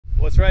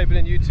What's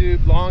ripening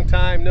YouTube? Long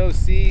time no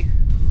see.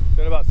 It's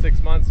been about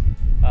 6 months.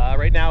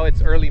 Right now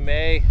it's early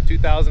May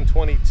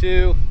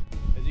 2022.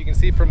 As you can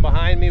see from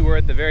behind me, we're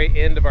at the very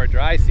end of our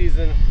dry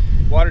season.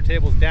 Water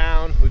table's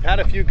down. We've had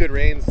a few good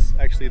rains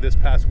actually this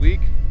past week,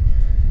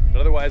 but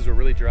otherwise we're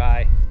really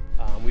dry.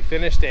 We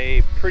finished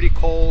a pretty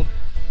cold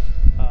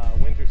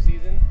winter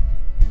season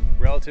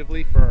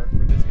relatively for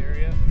this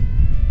area.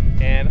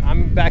 And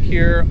I'm back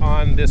here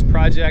on this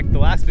project. The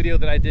last video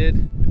that I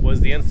did was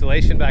the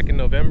installation back in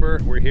November.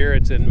 We're here,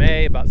 it's in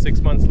May, about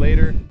 6 months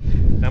later.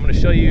 And I'm gonna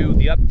show you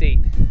the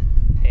update,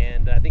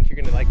 and I think you're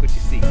gonna like what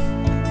you see.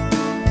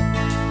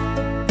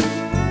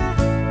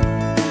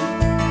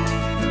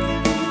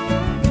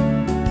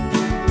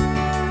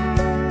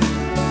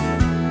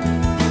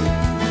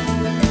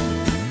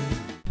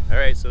 All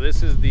right, so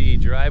this is the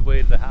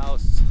driveway to the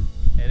house.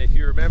 And if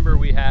you remember,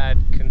 we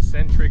had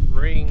concentric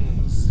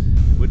rings,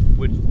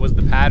 which was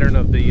the pattern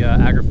of the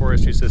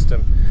agroforestry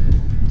system.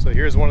 So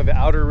here's one of the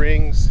outer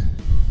rings.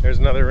 There's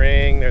another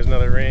ring, there's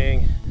another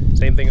ring.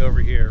 Same thing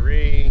over here,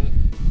 ring.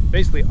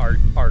 Basically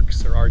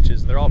arcs or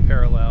arches. They're all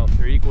parallel.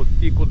 They're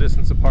equal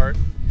distance apart.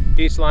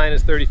 Each line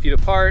is 30 feet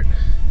apart,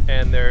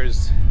 and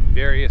there's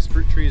various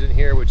fruit trees in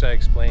here, which I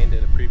explained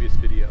in a previous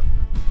video.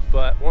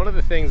 But one of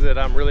the things that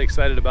I'm really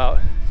excited about,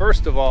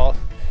 first of all,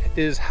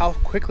 is how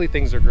quickly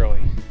things are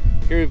growing.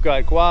 Here we've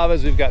got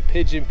guavas, we've got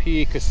pigeon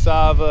pea,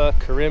 cassava,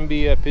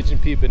 carimbia, pigeon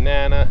pea,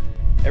 banana.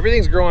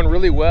 Everything's growing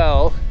really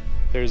well.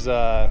 There's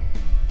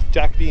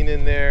jack bean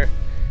in there,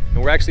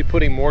 and we're actually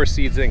putting more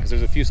seeds in because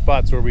there's a few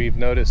spots where we've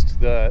noticed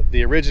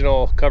the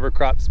original cover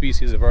crop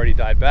species have already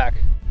died back,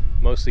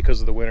 mostly because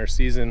of the winter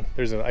season.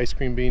 There's an ice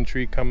cream bean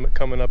tree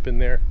coming up in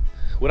there.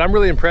 What I'm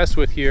really impressed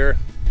with here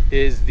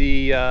is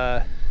the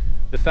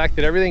fact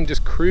that everything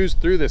just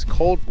cruised through this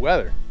cold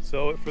weather.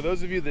 So for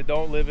those of you that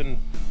don't live in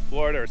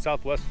Florida or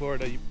Southwest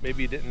Florida,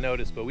 maybe you didn't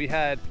notice, but we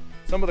had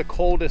some of the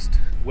coldest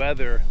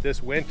weather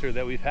this winter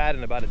that we've had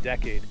in about a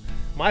decade.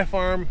 My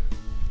farm,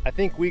 I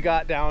think we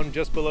got down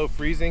just below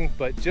freezing,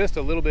 but just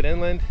a little bit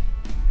inland.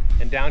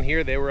 And down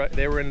here, they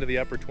were into the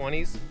upper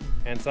 20s,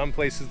 and some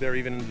places they're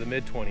even into the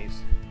mid 20s.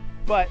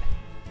 But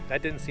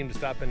that didn't seem to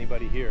stop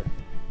anybody here.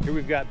 Here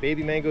we've got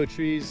baby mango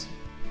trees,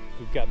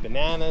 we've got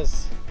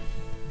bananas,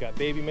 we've got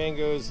baby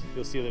mangoes.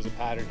 You'll see there's a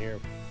pattern here.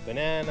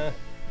 Banana,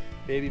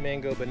 baby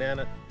mango,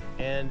 banana.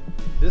 And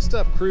this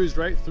stuff cruised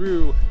right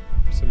through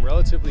some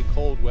relatively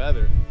cold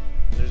weather.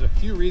 And there's a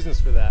few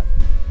reasons for that.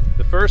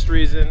 The first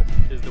reason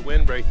is the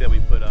windbreak that we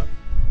put up.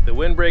 The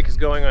windbreak is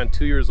going on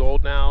 2 years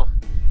old now.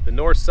 The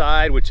north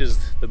side, which is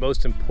the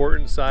most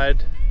important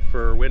side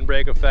for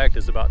windbreak effect,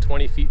 is about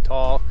 20 feet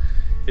tall.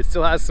 It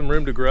still has some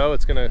room to grow.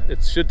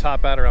 It should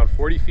top out around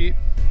 40 feet.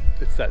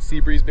 It's that sea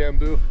breeze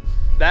bamboo.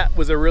 That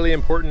was a really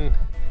important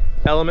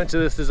element to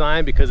this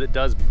design because it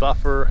does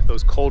buffer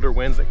those colder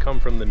winds that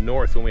come from the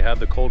north when we have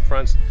the cold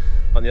fronts.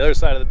 On the other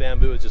side of the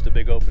bamboo is just a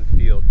big open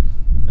field.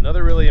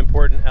 Another really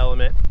important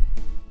element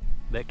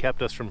that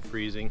kept us from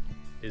freezing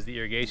is the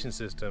irrigation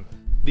system.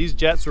 These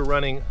jets were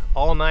running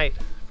all night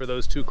for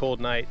those 2 cold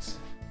nights.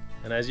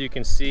 And as you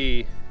can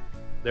see,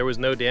 there was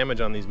no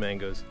damage on these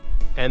mangoes.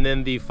 And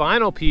then the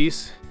final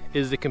piece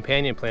is the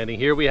companion planting.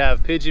 Here we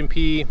have pigeon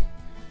pea.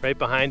 Right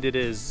behind it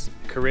is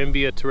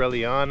Carimbia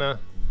torrelliana.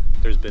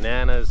 There's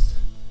bananas,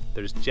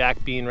 there's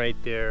jack bean right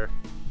there.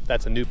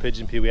 That's a new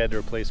pigeon pea. We had to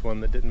replace one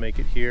that didn't make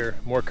it here.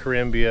 More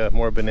carimbia,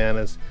 more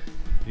bananas.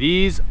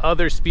 These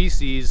other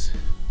species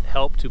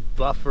help to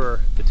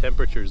buffer the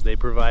temperatures. They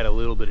provide a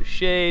little bit of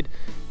shade.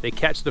 They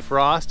catch the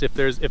frost. If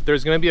there's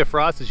going to be a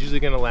frost, it's usually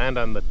going to land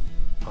on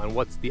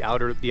what's the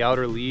outer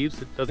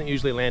leaves. It doesn't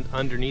usually land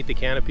underneath the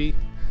canopy.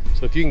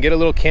 So if you can get a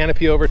little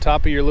canopy over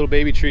top of your little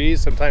baby trees,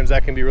 sometimes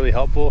that can be really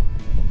helpful.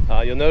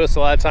 You'll notice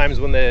a lot of times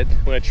when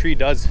a tree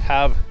does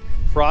have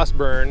frost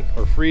burn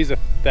or freeze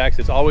effects,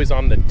 it's always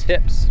on the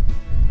tips.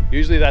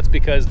 Usually that's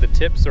because the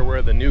tips are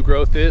where the new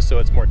growth is, so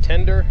it's more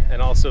tender, and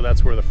also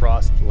that's where the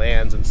frost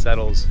lands and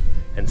settles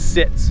and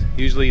sits.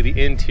 Usually the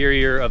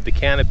interior of the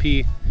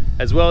canopy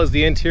as well as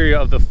the interior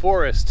of the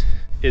forest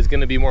is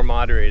going to be more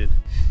moderated,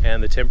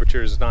 and the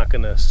temperature is not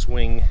going to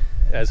swing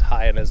as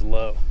high and as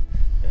low.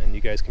 And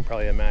you guys can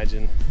probably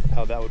imagine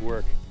how that would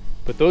work.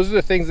 But those are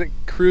the things that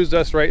cruised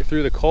us right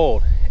through the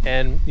cold.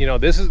 And you know,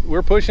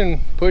 we're pushing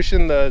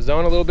the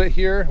zone a little bit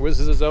here. This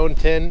is a zone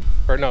 10,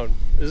 or no,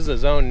 this is a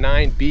zone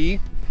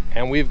 9B,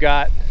 and we've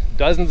got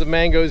dozens of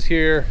mangoes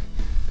here.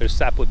 There's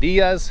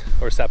sapodillas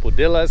or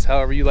sapodillas,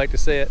 however you like to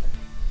say it.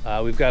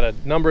 We've got a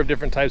number of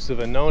different types of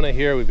annona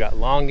here. We've got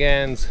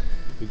longans.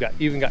 We've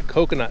even got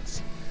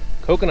coconuts.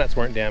 Coconuts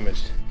weren't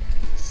damaged.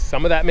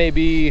 Some of that may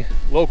be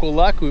local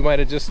luck. We might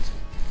have just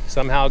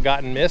somehow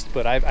gotten missed,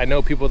 but I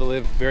know people that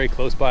live very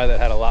close by that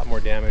had a lot more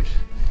damage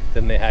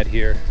than they had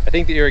here. I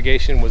think the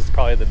irrigation was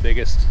probably the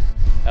biggest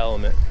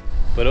element,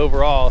 but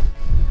overall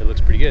it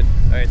looks pretty good.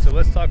 All right, so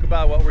let's talk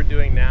about what we're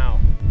doing now.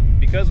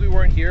 Because we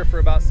weren't here for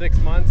about 6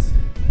 months,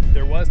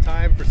 there was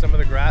time for some of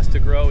the grass to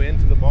grow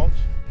into the mulch.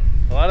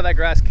 A lot of that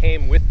grass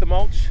came with the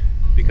mulch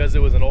because it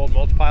was an old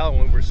mulch pile, and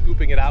when we were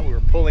scooping it out, we were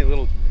pulling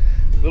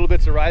little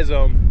bits of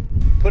rhizome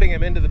putting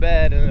them into the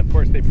bed, and then of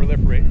course they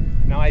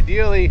proliferate. Now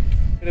ideally,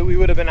 we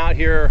would have been out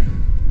here,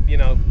 you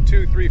know,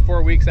 2, 3,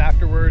 4 weeks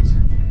afterwards,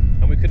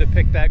 and we could have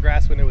picked that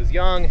grass when it was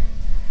young,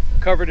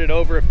 covered it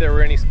over if there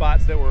were any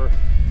spots that were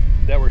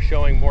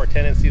showing more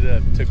tendency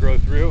to grow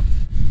through.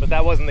 But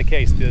that wasn't the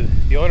case.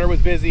 The owner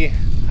was busy.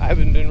 I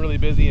haven't been really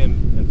busy,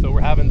 and so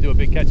we're having to do a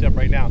big catch up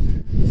right now.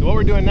 So what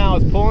we're doing now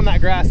is pulling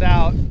that grass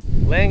out,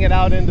 laying it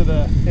out into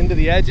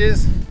the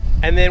edges,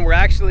 and then we're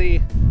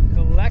actually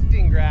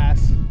collecting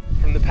grass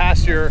from the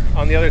pasture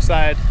on the other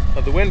side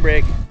of the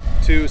windbreak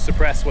to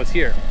suppress what's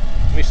here.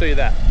 Let me show you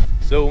that.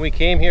 So when we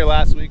came here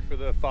last week for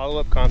the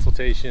follow-up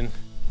consultation,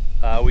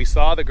 we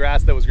saw the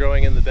grass that was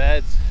growing in the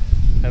beds,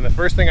 and the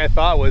first thing I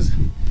thought was,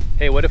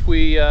 hey, what if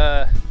we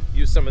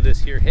use some of this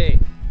here hay?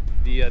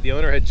 The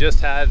owner had just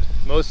had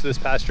most of this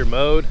pasture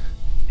mowed,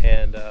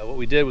 and what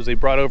we did was they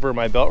brought over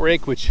my belt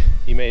rake, which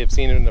you may have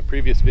seen in the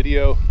previous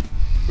video.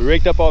 We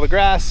raked up all the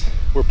grass,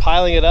 we're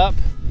piling it up,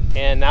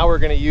 and now we're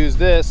going to use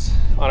this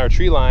on our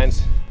tree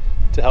lines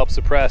to help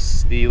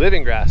suppress the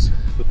living grass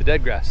with the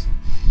dead grass.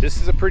 This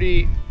is a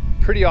pretty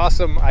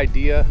awesome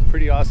idea,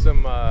 pretty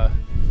awesome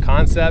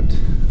concept.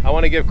 I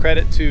want to give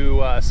credit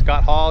to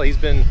Scott Hall. He's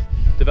been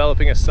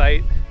developing a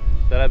site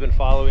that I've been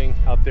following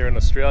out there in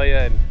Australia,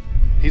 and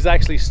he's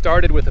actually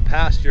started with a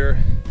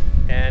pasture,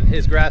 and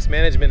his grass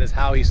management is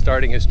how he's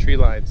starting his tree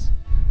lines.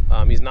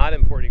 He's not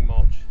importing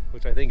mulch,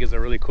 which I think is a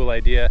really cool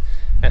idea.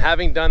 And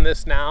having done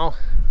this now,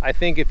 I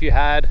think if you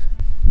had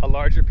a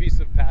larger piece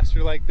of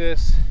pasture like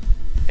this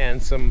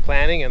and some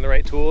planning and the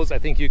right tools, I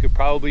think you could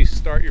probably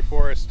start your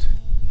forest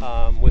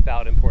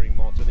without importing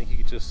mulch. I think you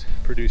could just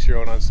produce your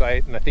own on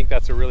site, and I think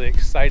that's a really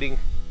exciting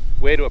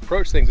way to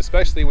approach things,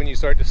 especially when you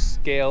start to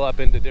scale up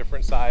into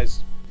different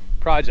size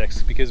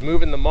projects, because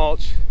moving the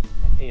mulch,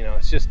 you know,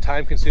 it's just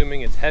time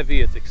consuming, it's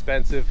heavy, it's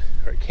expensive,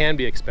 or it can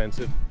be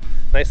expensive.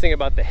 Nice thing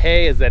about the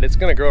hay is that it's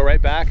going to grow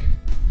right back,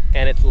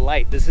 and it's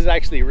light. This is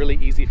actually really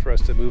easy for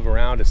us to move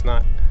around. It's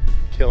not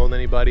killing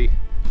anybody.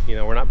 You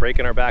know, we're not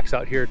breaking our backs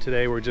out here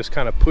today. We're just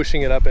kind of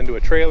pushing it up into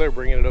a trailer,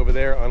 bringing it over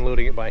there,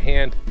 unloading it by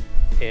hand,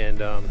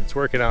 and it's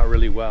working out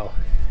really well.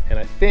 And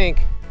I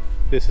think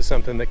this is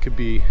something that could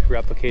be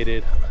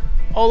replicated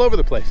all over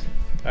the place.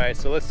 All right,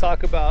 so let's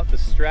talk about the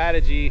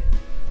strategy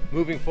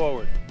moving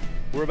forward.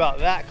 We're about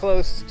that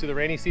close to the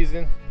rainy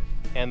season,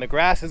 and the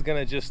grass is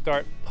gonna just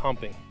start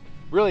pumping.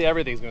 Really,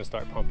 everything's gonna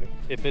start pumping,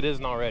 if it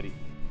isn't already.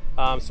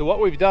 So what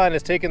we've done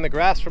is taken the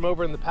grass from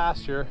over in the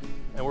pasture,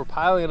 and we're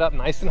piling it up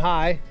nice and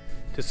high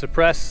to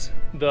suppress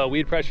the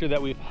weed pressure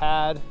that we've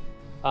had.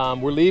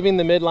 We're leaving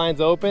the midlines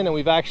open, and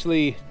we've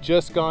actually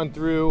just gone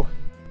through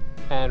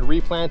and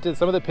replanted.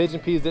 Some of the pigeon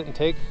peas didn't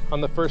take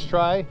on the first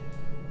try.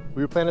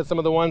 We replanted some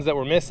of the ones that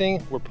were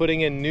missing. We're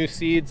putting in new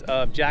seeds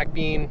of jack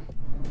bean,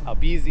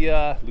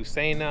 albizia,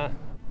 lucena,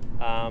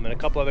 and a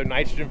couple other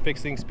nitrogen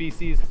fixing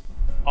species.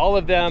 All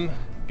of them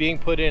being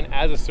put in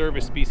as a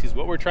service species.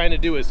 What we're trying to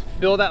do is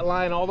fill that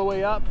line all the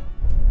way up,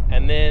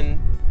 and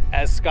then,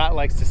 as Scott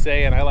likes to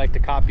say, and I like to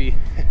copy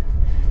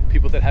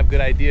people that have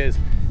good ideas,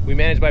 we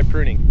manage by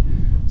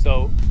pruning.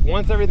 So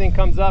once everything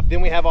comes up,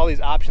 then we have all these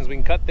options. We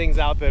can cut things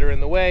out that are in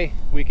the way.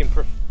 We can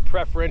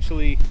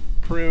preferentially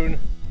prune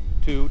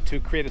to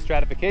create a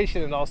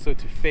stratification, and also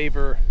to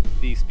favor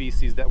the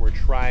species that we're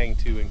trying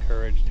to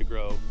encourage to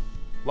grow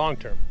long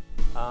term.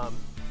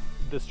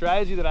 The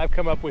strategy that I've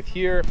come up with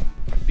here,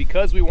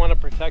 because we want to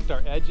protect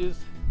our edges,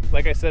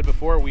 like I said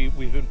before, we've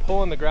been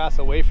pulling the grass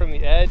away from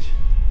the edge.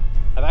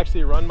 I've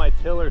actually run my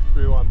tiller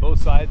through on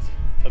both sides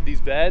of these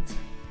beds.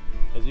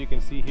 As you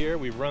can see here,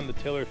 we've run the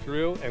tiller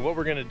through, and what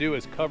we're going to do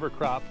is cover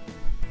crop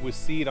with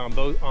seed on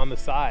the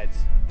sides.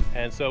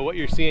 And so what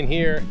you're seeing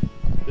here,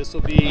 this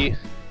will be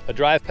a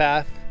drive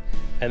path,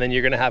 and then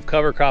you're going to have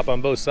cover crop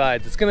on both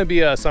sides. It's going to be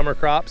a summer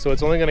crop, so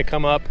it's only going to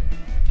come up,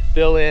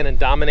 fill in, and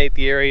dominate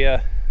the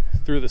area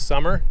through the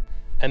summer,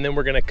 and then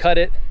we're going to cut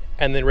it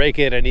and then rake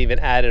it and even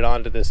add it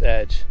onto this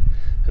edge.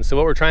 And so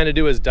what we're trying to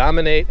do is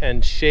dominate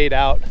and shade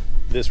out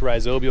this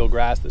rhizobial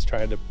grass that's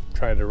trying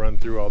to run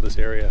through all this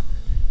area.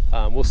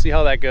 We'll see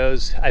how that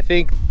goes. I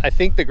think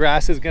the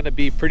grass is going to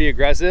be pretty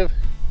aggressive,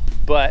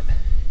 but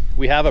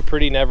we have a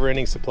pretty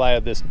never-ending supply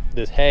of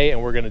this hay,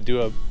 and we're going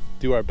to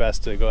do our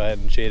best to go ahead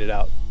and shade it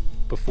out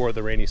before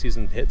the rainy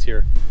season hits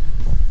here.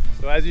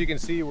 So as you can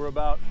see, we're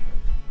about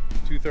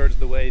 2/3 of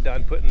the way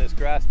done putting this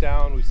grass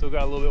down. We still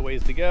got a little bit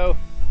ways to go,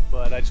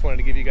 but I just wanted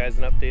to give you guys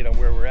an update on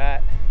where we're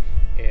at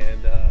and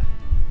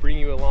bring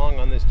you along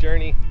on this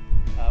journey.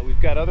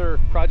 We've got other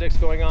projects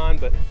going on,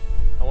 but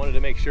I wanted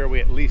to make sure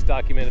we at least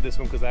documented this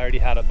one because I already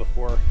had a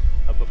before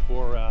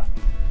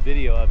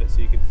video of it, so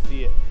you can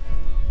see it.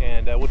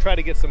 And we'll try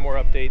to get some more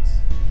updates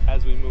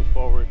as we move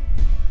forward.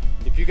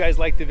 If you guys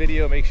liked the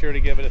video, make sure to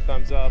give it a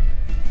thumbs up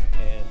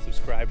and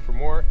subscribe for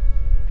more,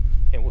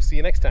 and we'll see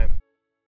you next time.